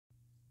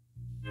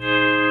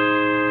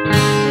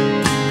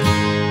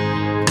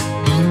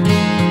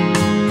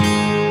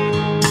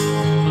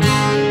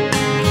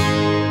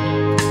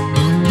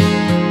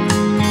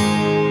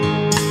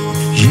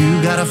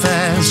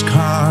fast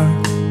car,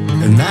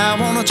 and I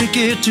wanna take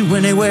it to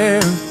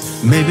anywhere.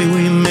 Maybe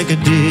we make a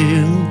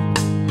deal.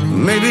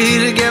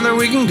 Maybe together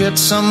we can get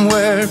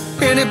somewhere.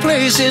 Any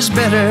place is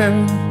better.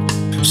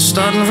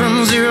 Starting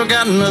from zero,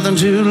 got nothing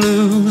to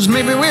lose.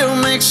 Maybe we'll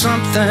make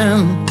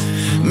something.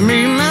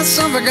 Me,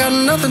 myself, I got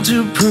nothing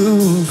to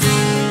prove.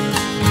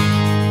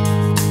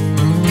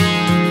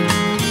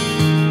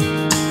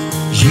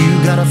 You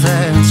got a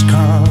fast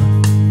car,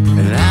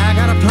 and I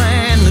got a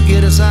plan to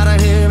get us out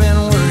of here.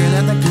 Been working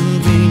at the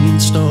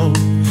convenience store.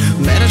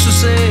 Managed to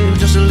save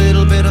just a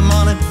little bit of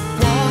money.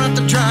 Won't have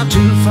to drive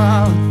too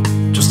far.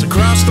 Just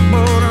across the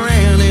border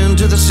and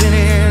into the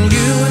city, and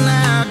you and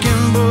I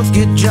can both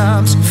get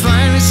jobs.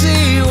 Finally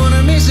see what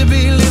it means to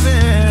be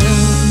living.